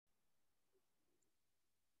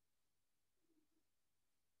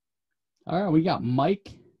All right, we got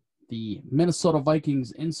Mike, the Minnesota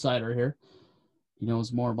Vikings insider here. He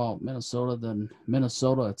knows more about Minnesota than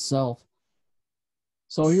Minnesota itself.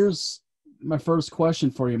 So here's my first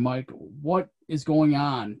question for you, Mike. What is going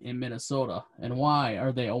on in Minnesota, and why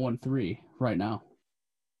are they 0-3 right now?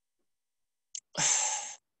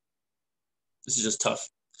 This is just tough.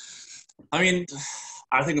 I mean,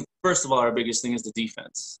 I think first of all, our biggest thing is the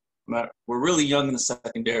defense. We're really young in the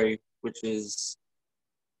secondary, which is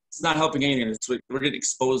it's not helping anything. We're getting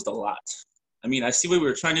exposed a lot. I mean, I see what we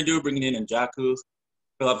were trying to do, bringing in Njaku.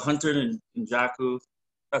 We'll have Hunter and Njaku.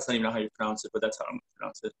 That's not even how you pronounce it, but that's how I'm going to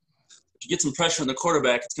pronounce it. If you get some pressure on the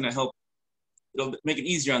quarterback, it's going to help. It'll make it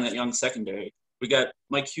easier on that young secondary. We got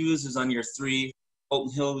Mike Hughes, who's on year 3,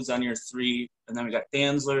 Holton Hill, who's on year 3, and then we got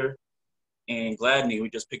Danzler and Gladney, we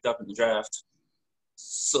just picked up in the draft.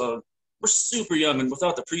 So we're super young, and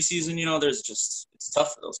without the preseason, it's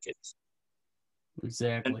tough for those kids.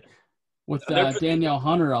 Exactly. And With they're Danielle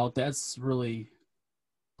Hunter out, that's really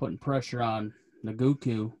putting pressure on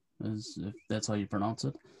Naguku, if that's how you pronounce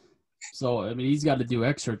it. So, I mean, he's got to do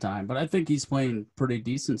extra time, but I think he's playing pretty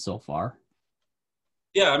decent so far.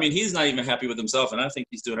 Yeah, I mean, he's not even happy with himself, and I think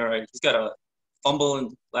he's doing all right. He's got a fumble in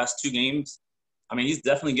the last 2 games. I mean, he's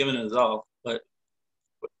definitely giving it his all, but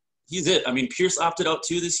he's it. I mean, Pierce opted out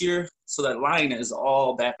too this year, so that line is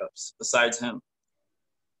all backups besides him.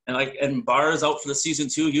 And Barr is out for the season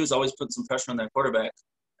too. He was always putting some pressure on that quarterback,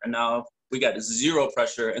 and now we got 0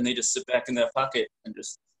 pressure, and they just sit back in that pocket and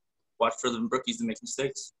just watch for the rookies to make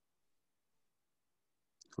mistakes.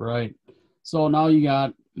 Right. So now you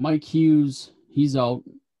got Mike Hughes, he's out,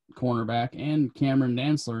 cornerback, and Cameron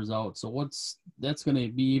Dantzler is out. So that's going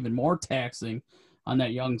to be even more taxing on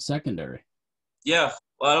that young secondary. Yeah,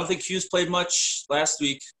 well, I don't think Hughes played much last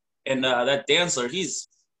week, and that Dantzler, he's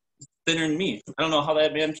thinner than me. I don't know how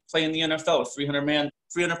that man can play in the NFL with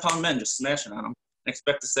 300-pound men just smashing on him and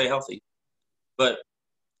expect to stay healthy. But,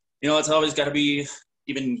 it's always got to be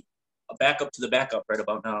even a backup to the backup right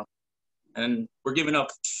about now. And we're giving up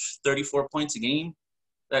 34 points a game.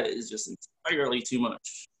 That is just entirely too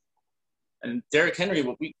much. And Derrick Henry,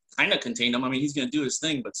 we kind of contained him. I mean, he's going to do his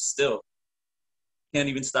thing, but still can't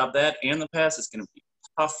even stop that. And the pass is going to be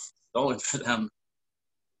tough going for them.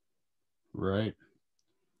 Right.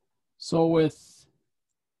 So with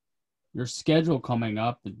your schedule coming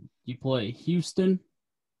up, you play Houston,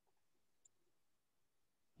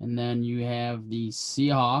 and then you have the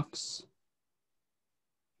Seahawks,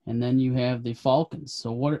 and then you have the Falcons.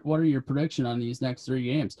 So what are your prediction on these next 3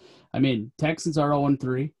 games? I mean, Texans are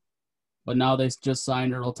 0-3, but now they just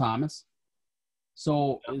signed Earl Thomas.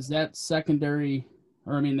 So is that secondary,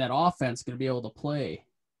 that offense going to be able to play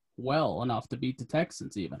well enough to beat the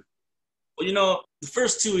Texans even? Well, the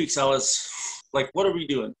first 2 weeks I was like, what are we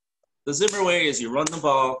doing? The Zimmer way is you run the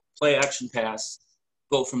ball, play action pass,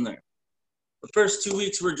 go from there. The first 2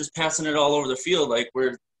 weeks we're just passing it all over the field like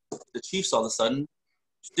we're the Chiefs all of a sudden.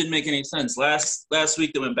 It didn't make any sense. Last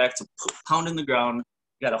week they went back to pounding the ground.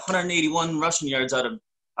 Got 181 rushing yards out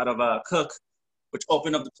of Cook, which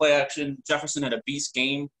opened up the play action. Jefferson had a beast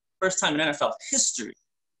game. First time in NFL history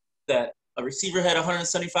that a receiver had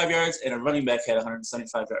 175 yards and a running back had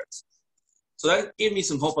 175 yards. So that gave me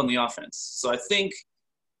some hope on the offense. So I think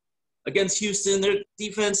against Houston, their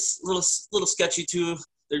defense a little sketchy too.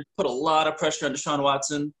 They put a lot of pressure on Deshaun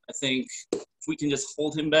Watson. I think if we can just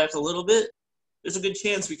hold him back a little bit, there's a good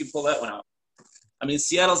chance we can pull that one out. I mean,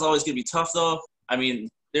 Seattle's always going to be tough though. I mean,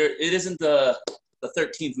 it isn't the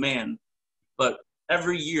 13th man, but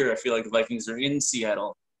every year I feel like the Vikings are in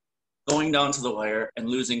Seattle, going down to the wire and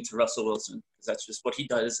losing to Russell Wilson because that's just what he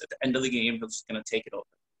does at the end of the game. He's just going to take it over.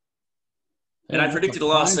 And I predicted a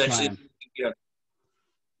loss actually. Yeah.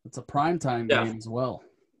 It's a primetime game as well.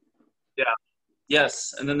 Yeah.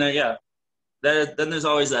 Yes. And then then there's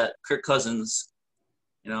always that Kirk Cousins,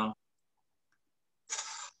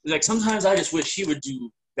 Like sometimes I just wish he would do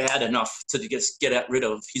bad enough to just get rid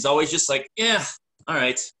of. He's always just like, yeah, all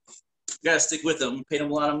right. You got to stick with him. We paid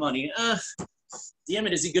him a lot of money. Damn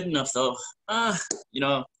it, is he good enough though? Yeah,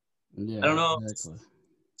 I don't know. Exactly.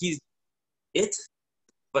 He's it,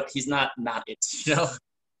 but he's not it,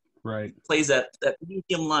 Right. Plays that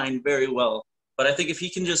medium line very well. But I think if he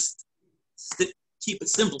can just keep it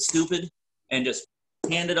simple, stupid, and just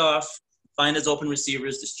hand it off, find his open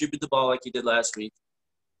receivers, distribute the ball like he did last week,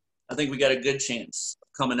 I think we got a good chance of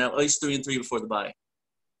coming at least 3-3 before the bye.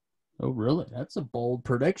 Oh, really? That's a bold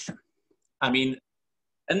prediction. I mean,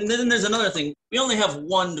 and then there's another thing. We only have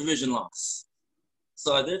 1 division loss.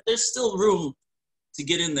 So there's still room to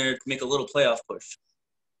get in there to make a little playoff push.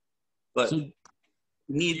 But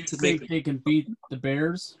Do need you to make. think they can beat the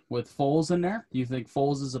Bears with Foles in there? Do you think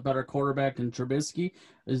Foles is a better quarterback than Trubisky?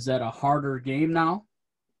 Is that a harder game now?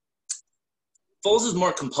 Foles is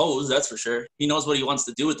more composed, that's for sure. He knows what he wants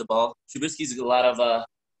to do with the ball. Trubisky's a lot of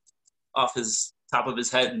off his top of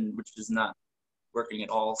his head, and which is not working at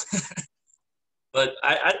all. But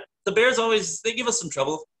the Bears always they give us some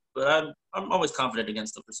trouble, but I'm always confident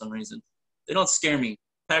against them for some reason. They don't scare me.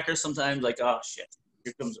 Packers sometimes like, oh shit,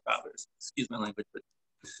 here comes the Robbers. Excuse my language, but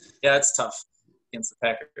yeah, it's tough against the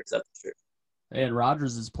Packers, that's for sure. And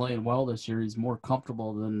Rodgers is playing well this year. He's more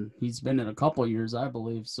comfortable than he's been in a couple of years, I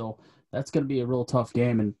believe. So that's going to be a real tough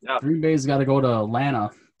game. And Yeah. Green Bay's got to go to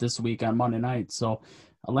Atlanta this week on Monday night. So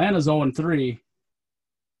Atlanta's 0-3.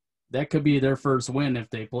 That could be their first win if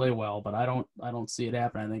they play well, but I don't see it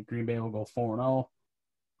happening. I think Green Bay will go 4-0.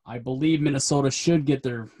 I believe Minnesota should get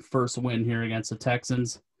their first win here against the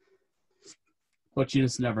Texans, but you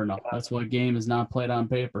just never know. That's why a game is not played on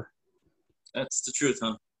paper. That's the truth,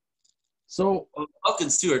 huh? So well,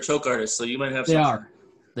 Falcons too are choke artists, so you might have.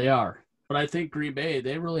 They are. But I think Green Bay,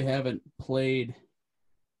 they really haven't played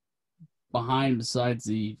behind besides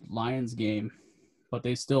the Lions game, but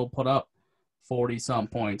they still put up 40-some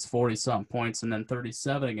points, and then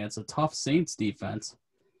 37 against a tough Saints defense.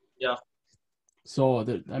 Yeah. So,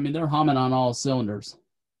 they're humming on all cylinders.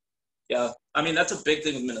 Yeah. I mean, that's a big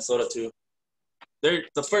thing with Minnesota, too.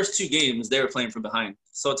 The first two games, they were playing from behind.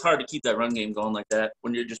 So it's hard to keep that run game going like that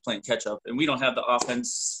when you're just playing catch-up. And we don't have the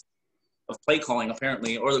offense of play calling,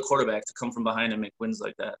 apparently, or the quarterback to come from behind and make wins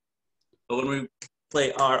like that. But when we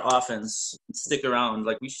play our offense and stick around,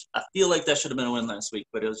 I feel like that should have been a win last week,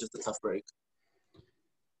 but it was just a tough break.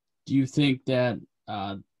 Do you think that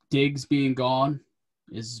Diggs being gone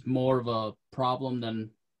is more of a problem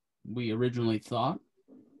than we originally thought?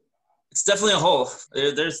 It's definitely a hole.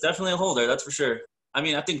 There's definitely a hole there, that's for sure. I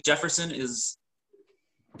mean, I think Jefferson is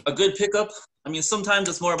a good pickup. I mean, sometimes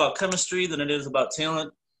it's more about chemistry than it is about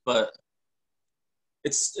talent, but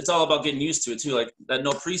it's all about getting used to it too. Like that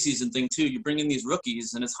no preseason thing too. You bring in these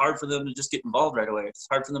rookies, and it's hard for them to just get involved right away. It's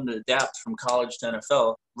hard for them to adapt from college to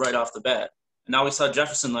NFL right off the bat. And now we saw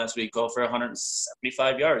Jefferson last week go for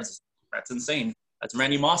 175 yards. That's insane. That's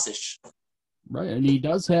Randy Moss-ish. Right, and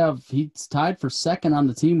he's tied for second on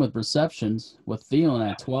the team with receptions with Thielen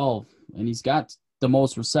at 12, and he's got the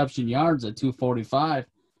most reception yards at 245.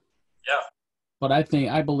 Yeah. But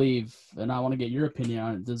I believe, and I want to get your opinion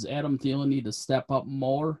on it, does Adam Thielen need to step up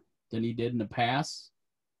more than he did in the past?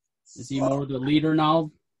 Is he more the leader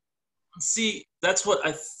now? See, that's what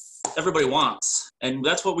everybody wants, and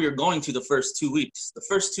that's what we were going to the first 2 weeks. The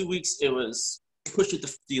first 2 weeks, it was push it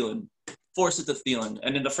to Thielen, force it to Thielen.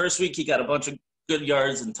 And in the first week, he got a bunch of good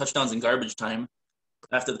yards and touchdowns in garbage time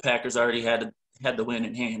after the Packers already had the win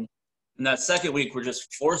in hand. And that second week, we're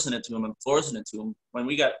just forcing it to him when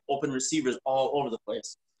we got open receivers all over the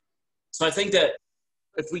place. So I think that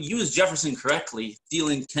if we use Jefferson correctly,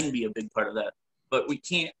 Thielen can be a big part of that. But we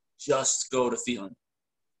can't just go to Thielen.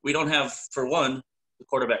 We don't have, for one, the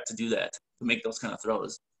quarterback to do that, to make those kind of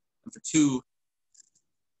throws. And for two,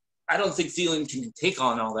 I don't think Thielen can take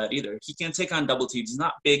on all that either. He can't take on double teams. He's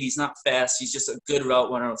not big. He's not fast. He's just a good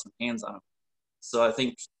route runner with some hands on him. So I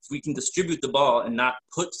think if we can distribute the ball and not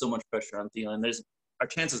put so much pressure on Thielen, our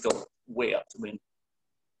chances go way up to win.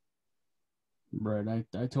 Right,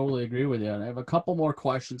 I totally agree with you. And I have a couple more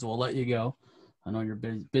questions. We'll let you go. I know you're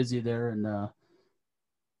busy there in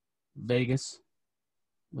Vegas,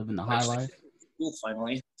 living the high life. School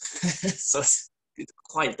finally, so it's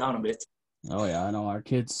quiet down a bit. Oh yeah, I know our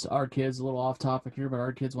kids. A little off topic here, but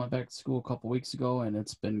our kids went back to school a couple weeks ago, and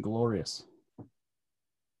it's been glorious.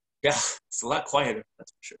 Yeah, it's a lot quieter,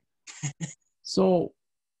 that's for sure. So,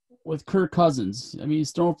 with Kirk Cousins, I mean,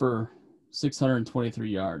 he's thrown for 623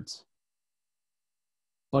 yards,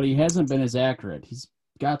 but he hasn't been as accurate. He's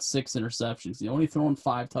got 6 interceptions. He's only thrown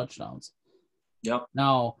 5 touchdowns. Yep.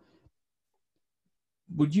 Now,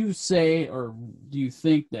 would you say, or do you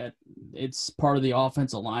think that it's part of the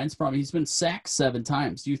offensive line's problem? He's been sacked 7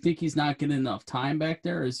 times. Do you think he's not getting enough time back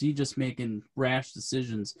there, or is he just making rash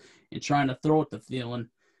decisions and trying to throw it to Thielen,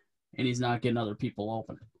 and he's not getting other people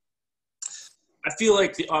open? I feel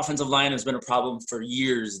like the offensive line has been a problem for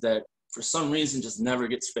years that for some reason just never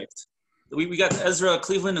gets fixed. We got Ezra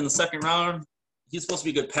Cleveland in the second round. He's supposed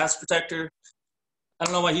to be a good pass protector. I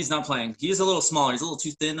don't know why he's not playing. He's a little smaller. He's a little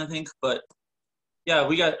too thin, I think. But, yeah,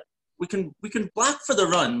 we can block for the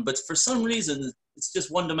run, but for some reason it's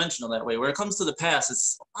just one-dimensional that way. Where it comes to the pass,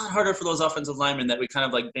 it's a lot harder for those offensive linemen that we kind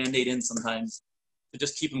of like Band-Aid in sometimes to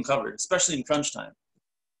just keep them covered, especially in crunch time.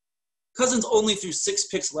 Cousins only threw 6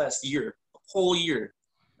 picks last year, a whole year.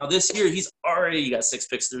 Now this year, he's already got 6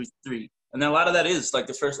 picks through 3. And then a lot of that is like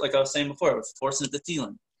like I was saying before, it's forcing it to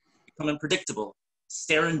Thielen, becoming predictable,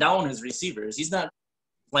 staring down his receivers. He's not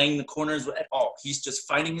playing the corners at all. He's just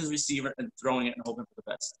finding his receiver and throwing it and hoping for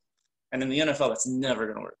the best. And in the NFL, that's never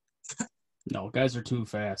going to work. No, guys are too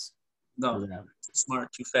fast. No, too smart,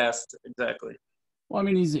 too fast. Exactly. Well, I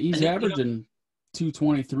mean, he's averaging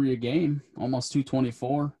 223 a game, almost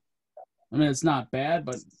 224. I mean, it's not bad,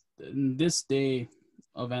 but in this day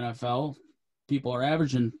of NFL, people are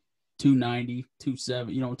averaging 290,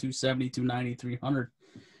 270, 270, 290, 300.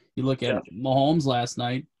 You look at Mahomes last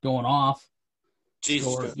night going off,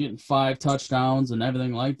 getting 5 touchdowns and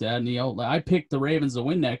everything like that. And I picked the Ravens to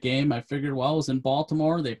win that game. I figured, well, it was in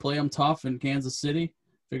Baltimore. They play them tough in Kansas City.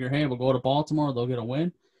 Figure, hey, we'll go to Baltimore. They'll get a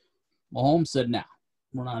win. Mahomes said, "Nah,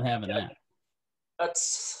 we're not having that."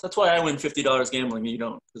 That's why I win $50 gambling and you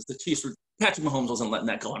don't, because the Chiefs Patrick Mahomes wasn't letting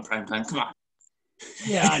that go on prime time. Come on.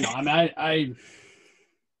 Yeah, I know. I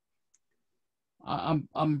mean,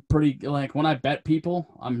 I'm pretty, like, when I bet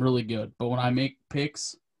people, I'm really good. But when I make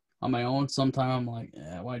picks on my own, sometimes I'm like,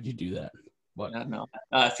 why'd you do that? But yeah, no,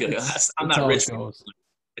 I feel you. I'm not rich.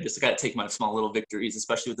 I just got to take my small little victories,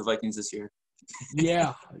 especially with the Vikings this year.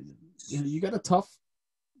 Yeah, you got a tough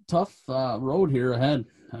road here ahead.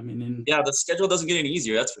 I mean, the schedule doesn't get any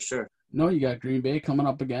easier, that's for sure. No, you got Green Bay coming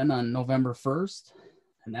up again on November 1st,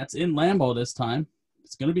 and that's in Lambeau this time.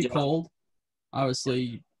 It's going to be cold.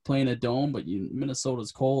 Obviously, playing a dome, but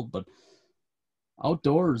Minnesota's cold. But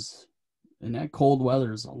outdoors in that cold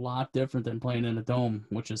weather is a lot different than playing in a dome,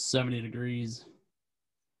 which is 70 degrees.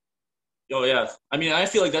 Oh, yeah. I mean, I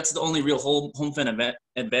feel like that's the only real home fan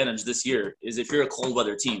advantage this year is if you're a cold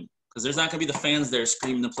weather team. Because there's not going to be the fans there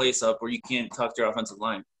screaming the place up where you can't talk to your offensive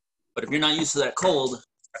line. But if you're not used to that cold,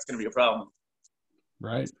 that's going to be a problem.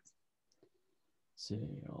 Right. Let's see,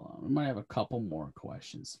 hold on. We might have a couple more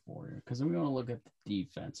questions for you because we're going to look at the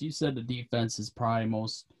defense. You said the defense is probably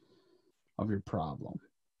most of your problem.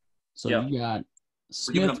 So you got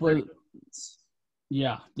Smith with –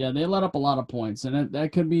 yeah, they let up a lot of points, and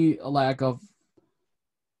that could be a lack of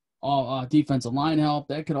defensive line help.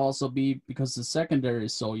 That could also be because the secondary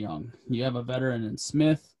is so young. You have a veteran in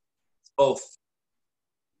Smith. Both.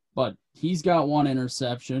 But he's got 1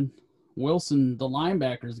 interception. Wilson, the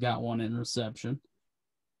linebacker's got 1 interception.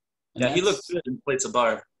 And he looked good in plates of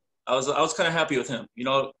bar. I was kind of happy with him.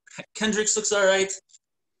 Kendricks looks all right.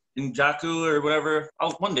 And Jaku or whatever.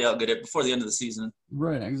 One day I'll get it before the end of the season.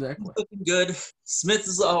 Right, exactly. He's looking good. Smith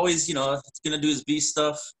is always, going to do his beast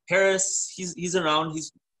stuff. Harris, he's around.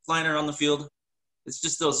 He's flying around the field. It's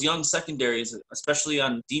just those young secondaries, especially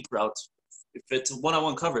on deep routes. If it's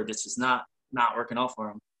one-on-one coverage, it's just not working out for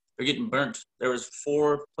them. They're getting burnt. There was 3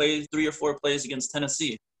 or 4 plays against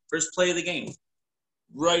Tennessee. First play of the game.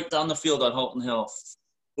 Right down the field on Holton Hill.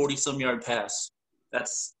 40-some yard pass.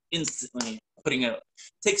 That's instantly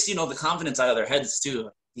takes, the confidence out of their heads too.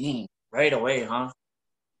 Dang, right away, huh?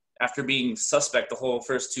 After being suspect the whole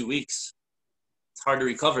first 2 weeks. It's hard to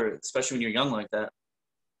recover, especially when you're young like that.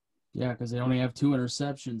 Yeah, because they only have 2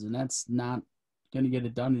 interceptions, and that's not going to get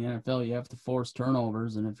it done in the NFL. You have to force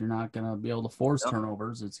turnovers, and if you're not going to be able to force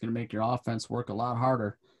turnovers, it's going to make your offense work a lot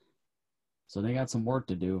harder. So they got some work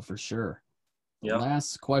to do for sure. The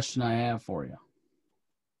last question I have for you.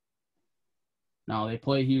 Now, they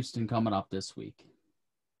play Houston coming up this week.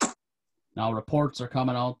 Now, reports are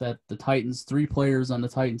coming out that the Titans, 3 players on the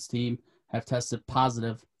Titans team have tested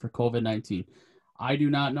positive for COVID-19. I do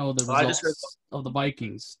not know the results of the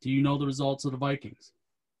Vikings. Do you know the results of the Vikings?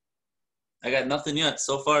 I got nothing yet.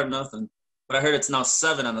 So far, nothing. But I heard it's now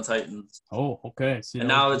 7 on the Titans. Oh, okay. And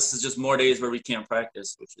now it's just more days where we can't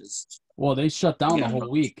practice, which is... Well, they shut down the whole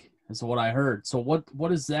week, is what I heard. So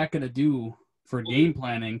what is that going to do for game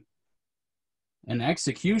planning and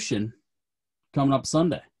execution coming up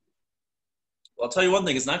Sunday? Well, I'll tell you one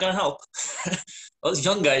thing. It's not going to help. Those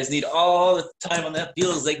young guys need all the time on that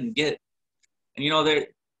field as they can get. And,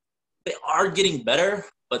 they are getting better,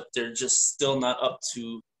 but they're just still not up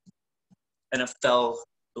to NFL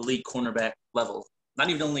elite cornerback level. Not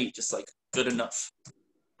even elite, just, good enough.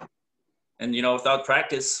 And, without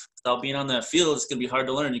practice, without being on that field, it's going to be hard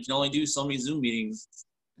to learn. You can only do so many Zoom meetings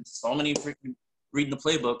and so many freaking reading the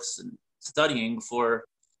playbooks and studying before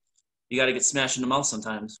you got to get smashed in the mouth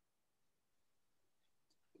sometimes.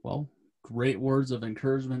 Well, great words of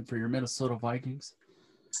encouragement for your Minnesota Vikings.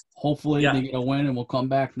 Hopefully they get a win, and we'll come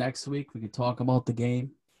back next week. We can talk about the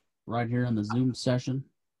game right here on the Zoom session.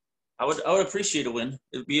 I would appreciate a win.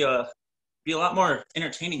 It'd be a lot more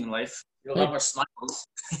entertaining in life. A lot more smiles.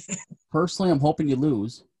 Personally, I'm hoping you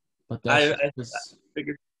lose, but that's I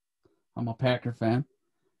figured. I'm a Packer fan.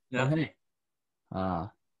 Yeah. But hey,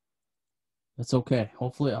 That's okay.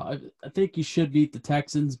 Hopefully, I think you should beat the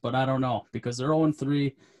Texans, but I don't know because they're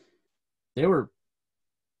 0-3. They were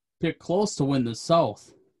picked close to win the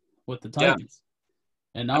South with the Yeah, Titans,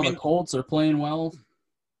 and I now the mean, Colts are playing well.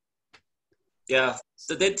 yeah,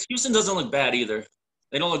 Houston doesn't look bad either.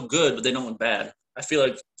 They don't look good, but they don't look bad. I feel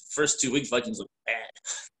like first 2 weeks Vikings look bad,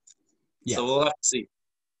 so Yes. we'll have to see.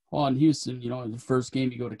 Well, in Houston, the first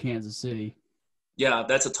game you go to Kansas City. Yeah,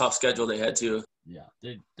 that's a tough schedule they had too. Yeah,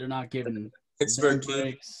 they're not giving them Pittsburgh too.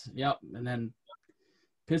 breaks. Yep, and then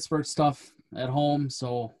Pittsburgh stuff at home.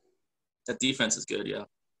 So That defense is good. Yeah,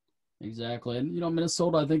 exactly, and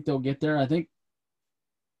Minnesota. I think they'll get there. I think.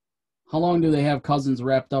 How long do they have Cousins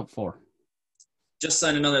wrapped up for? just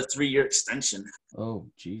signed another 3-year extension. Oh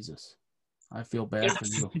Jesus, I feel bad Yeah, for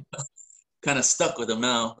you. kind of stuck with him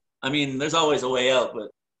now. I mean, there's always a way out,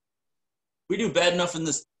 but we do bad enough in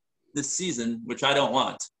this season, which I don't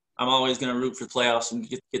want. I'm always going to root for playoffs and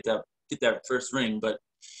get that first ring. But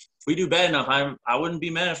if we do bad enough, I wouldn't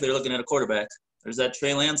be mad if they're looking at a quarterback. There's that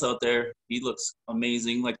Trey Lance out there. He looks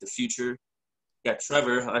amazing, like the future. Got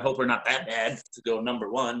Trevor. I hope we're not that bad to go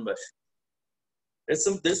number one, but there's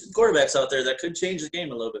some quarterbacks out there that could change the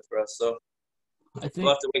game a little bit for us. So I we'll think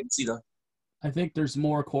have to wait and see though. I think there's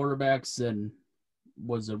more quarterbacks than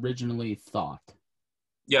was originally thought.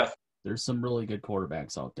 Yeah, There's some really good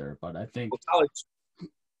quarterbacks out there, but I think well, college.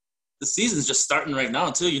 The season's just starting right now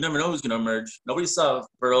too. You never know who's going to emerge. Nobody saw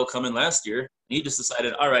Burrow coming last year. He just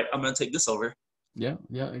decided, all right, I'm going to take this over. yeah,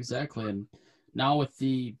 exactly. And now with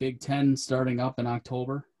the Big Ten starting up in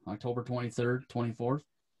October 23rd, 24th,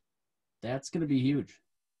 that's going to be huge.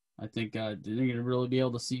 I think you're going to really be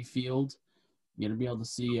able to see Fields. You're going to be able to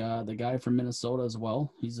see the guy from Minnesota as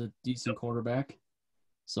well. He's a decent quarterback.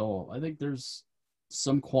 So I think there's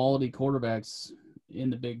some quality quarterbacks in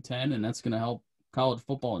the Big Ten, and that's going to help college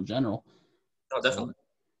football in general. Oh, definitely. So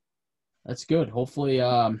that's good. Hopefully,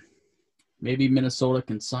 maybe Minnesota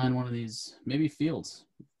can sign one of these, maybe Fields,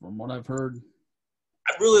 from what I've heard.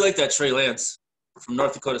 I really like that Trey Lance from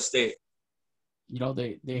North Dakota State.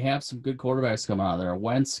 They have some good quarterbacks coming out of there.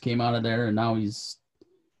 Wentz came out of there, and now he's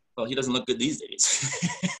Well, he doesn't look good these days.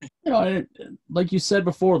 like you said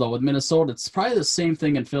before, though, with Minnesota, it's probably the same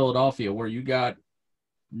thing in Philadelphia where you got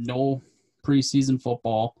no preseason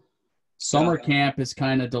football. Summer camp is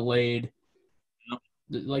kind of delayed.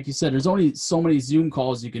 Like you said, there's only so many Zoom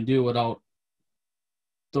calls you can do without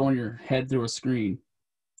throwing your head through a screen.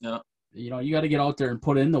 Yeah. You got to get out there and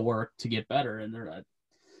put in the work to get better. And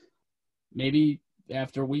maybe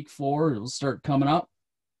after week 4, it'll start coming up.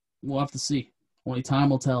 We'll have to see. Only time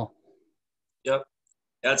will tell. Yep.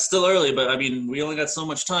 Yeah, it's still early, but I mean, we only got so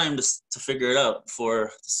much time to figure it out before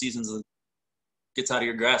the season gets out of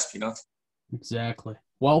your grasp, Exactly.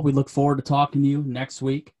 Well, we look forward to talking to you next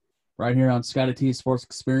week right here on Scotty T Sports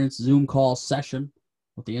Experience Zoom call session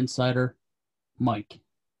with the insider, Mike.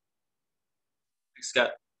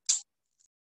 Scott.